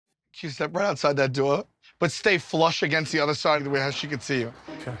You step right outside that door, but stay flush against the other side of the way how she can see you.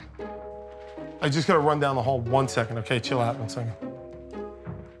 Okay. I just gotta run down the hall 1 second, okay? Chill out 1 second.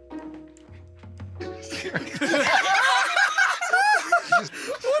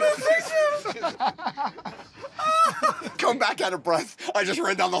 Come back out of breath. I just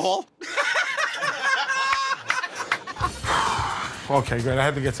ran down the hall. Okay, good. I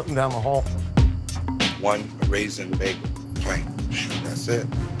had to get something down the hall. 1 raisin bagel, plain. That's it.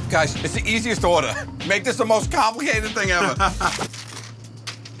 Guys, it's the easiest order. Make this the most complicated thing ever.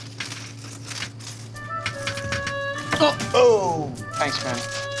 Oh! Thanks, man.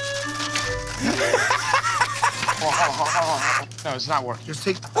 No, it's not working. Just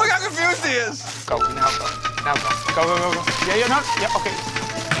take. Look how confused he is. Go, now go. Now go. Go, go, go, go. Yeah, no, yeah, okay.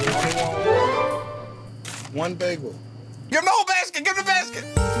 1 bagel. Give him the whole basket. Give him the basket.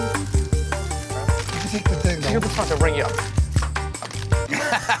 Take the thing. Take it up the front, they'll ring you up.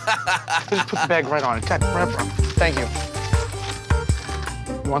 Just put the bag right on it. God, right up front. Thank you.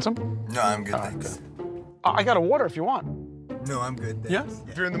 You want some? No, I'm good, thanks. I got a water if you want. No, I'm good, thanks. Yeah?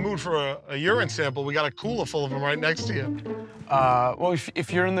 If you're in the mood for a urine sample, we got a cooler full of them right next to you. Well,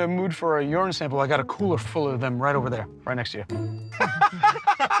 if you're in the mood for a urine sample, I got a cooler full of them right over there, right next to you.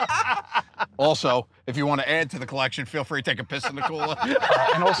 Also, if you want to add to the collection, feel free to take a piss in the cooler.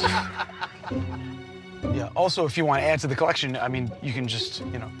 And also, yeah, also, if you want to add to the collection, I mean, you can just,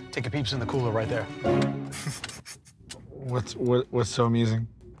 you know, take a peeps in the cooler right there. What's so amusing?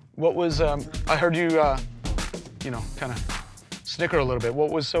 What was, I heard you, you know, kind of snicker a little bit. What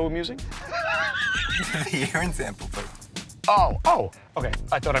was so amusing? The urine sample, but... Oh, okay.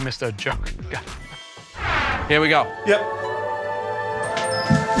 I thought I missed a joke. Got it. Here we go. Yep.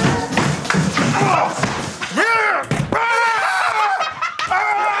 Let's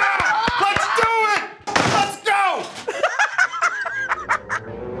do it! Let's go!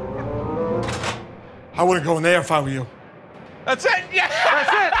 I wouldn't go in there if I were you. That's it! Yeah!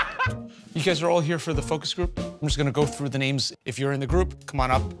 That's it! You guys are all here for the focus group. I'm just gonna go through the names. If you're in the group, come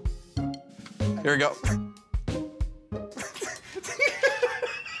on up. Here we go.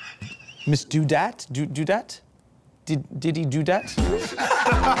 Miss Do Dat? Do that? Did he do that?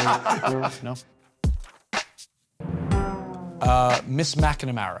 No. Miss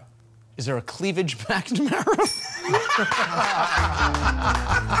McNamara. Is there a cleavage McNamara?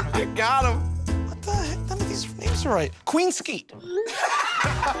 You got him. What the heck? None of these names are right. Queen Skeet.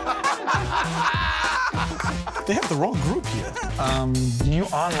 They have the wrong group here. Do you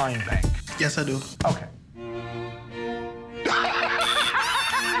online bank? Yes, I do. Okay.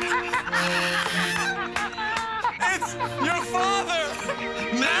 It's your father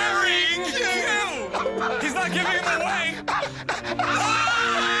marrying you. He's not giving him away.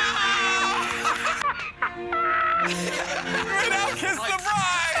 Right out, kiss the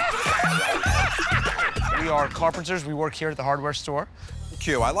bride. We are carpenters. We work here at the hardware store.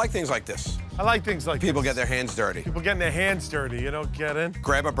 Q, I like things like this. I like things like People this. get their hands dirty. People getting their hands dirty, you know, get in.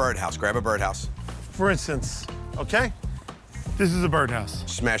 Grab a birdhouse. Grab a birdhouse. For instance, okay? This is a birdhouse.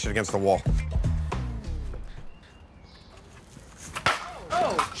 Smash it against the wall.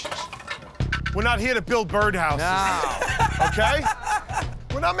 We're not here to build birdhouses. No. Okay?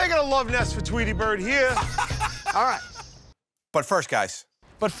 We're not making a love nest for Tweety Bird here. All right. But first, guys,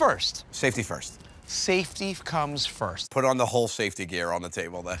 But first, safety first. safety comes first. Put on the whole safety gear on the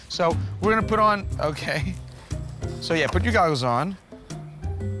table there. So we're gonna put on, okay. So yeah, put your goggles on.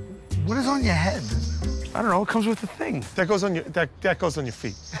 What is on your head? I don't know, it comes with the thing. That goes on your that goes on your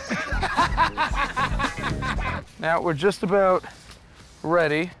feet. Now we're just about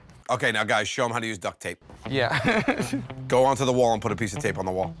ready. Okay, now guys, show them how to use duct tape. Yeah. Go onto the wall and put a piece of tape on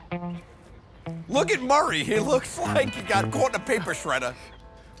the wall. Look at Murray. He looks like he got caught in a paper shredder.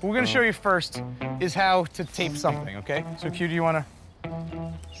 What we're gonna show you first is how to tape something, okay? So Q, do you wanna?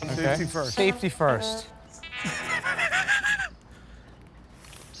 Okay. Safety first. Safety first.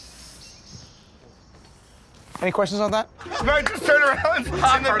 Any questions on that? Bird, just turn around.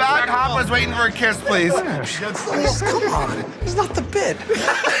 On the back, Hopper's waiting for a kiss, please. Come on, it's not the bit.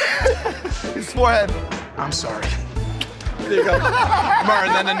 His forehead. I'm sorry. There you go. Murr,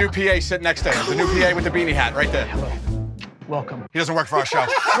 and then the new PA sitting next to him. The new PA with the beanie hat right there. Welcome. He doesn't work for our show. He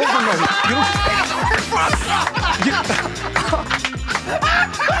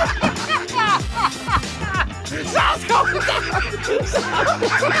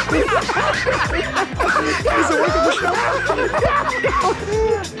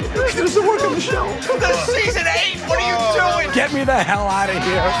doesn't work on the show. This is season 8. What are you doing? Get me the hell out of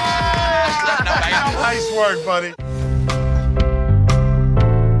here. Nice work, buddy.